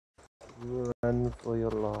Run for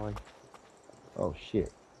your life. Oh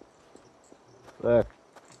shit. Fuck.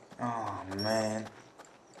 Oh man.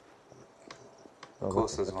 Oh, Of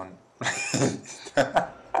course there's one.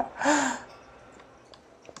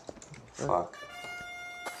 Fuck.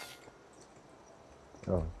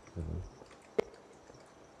 Oh.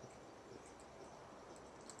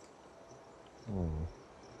 Oh.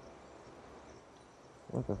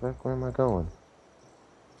 What the fuck? Where am I going?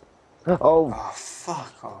 Oh, Oh,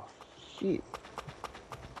 fuck off. shit.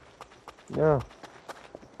 No.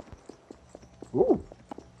 Ooh.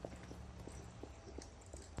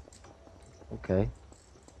 Okay.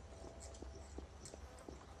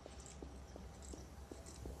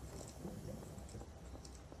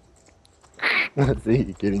 I see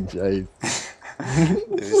you getting chased.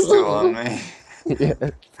 Is it still on me? Yeah.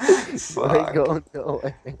 Fuck. Go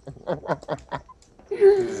away.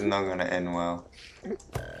 This is not gonna end well.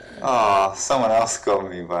 Oh, someone else got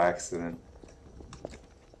me by accident.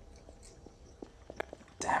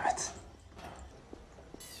 Damn it.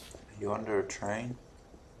 Are you under a train?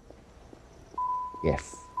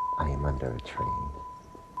 Yes, I am under a train.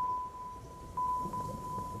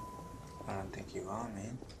 I don't think you are,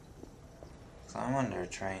 man. 'Cause I'm under a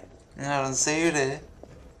train. And I don't see you there.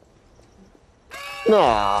 No,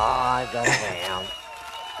 I got down.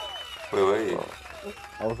 Where were you?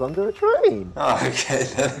 I was under a train. Oh, okay.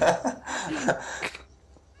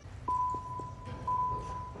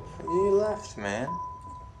 You left, man.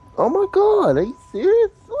 Oh my god, are you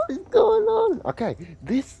serious? What is going on? Okay,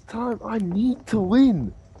 this time I need to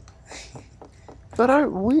win. If I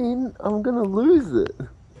don't win, I'm gonna lose it.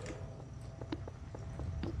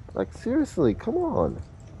 Like, seriously, come on.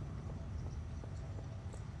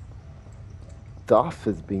 Duff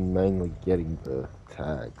has been mainly getting the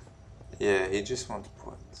tags. Yeah, he just wants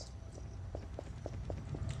points.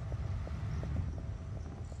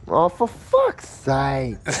 Oh, for fuck's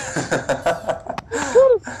sake.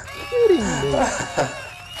 You're kidding me.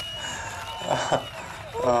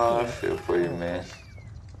 Oh, I feel for you, man.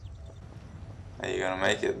 Are you gonna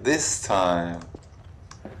make it this time?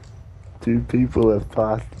 2 people have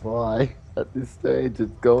passed by. At this stage,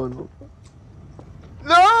 it's going...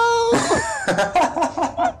 No!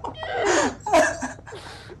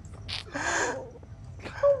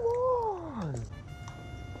 Come on!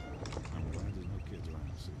 I'm glad there's no kids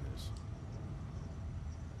around to see this.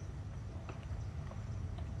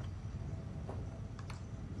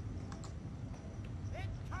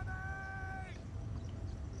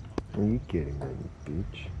 Are you kidding me,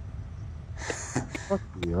 bitch? Fuck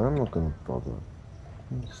you, I'm not gonna bother.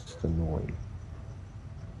 It's just annoying.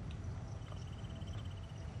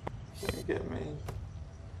 Can you get me?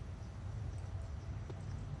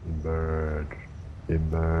 Bird.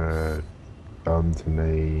 Bird. Come to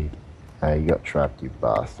me. Hey, you got trapped, you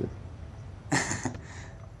bastard. Come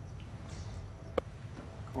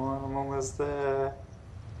on, I'm almost there.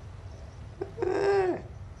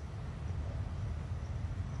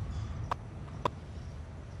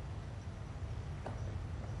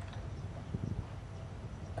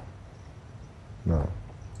 No.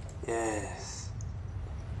 Yes.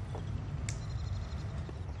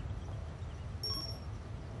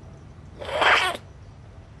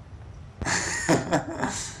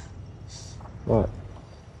 What?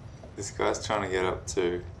 This guy's trying to get up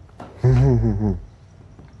too. No,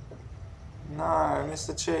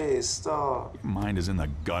 Mr. Cheese, stop. Your mind is in the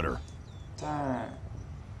gutter. Don't.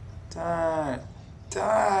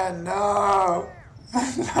 No.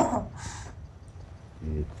 No.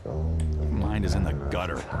 It's only Your mind is in the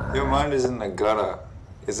gutter. Your mind is in the gutter.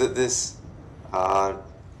 Is it this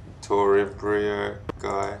Toribrio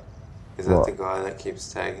guy? Is that What? the guy that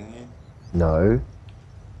keeps tagging you? No,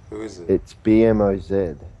 Who is it? it's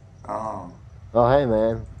BMOZ. Oh. Oh, hey,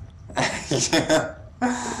 man. Yeah. Is it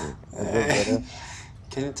better?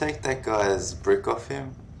 Can you take that guy's brick off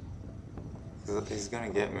him? 'Cause he's gonna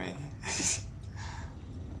get me.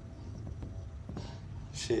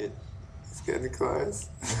 Shit. It's getting close.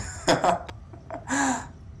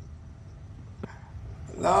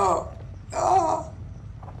 No. No.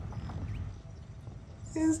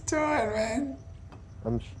 He's trying, man.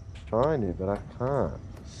 I'm trying to, but I can't.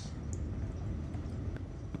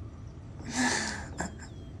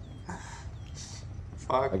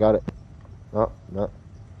 Fuck. I got it. Oh, no.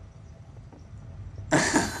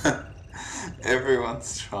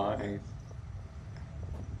 Everyone's trying.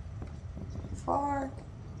 Fuck.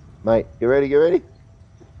 Mate, you ready? Get ready?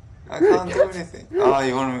 I can't do anything. Oh,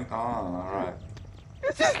 you want me? Oh, alright.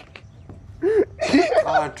 Oh,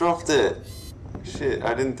 I dropped it. Shit,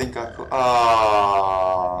 I didn't think I could.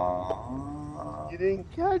 Oh. You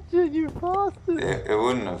didn't catch it, you bastard! It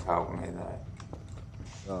wouldn't have helped me though.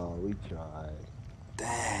 Oh, we tried.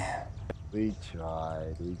 Damn. We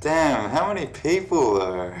tried. Damn, how many people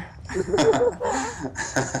though?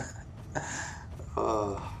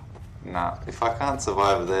 Oh, nah, if I can't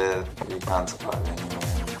survive there, you can't survive anywhere.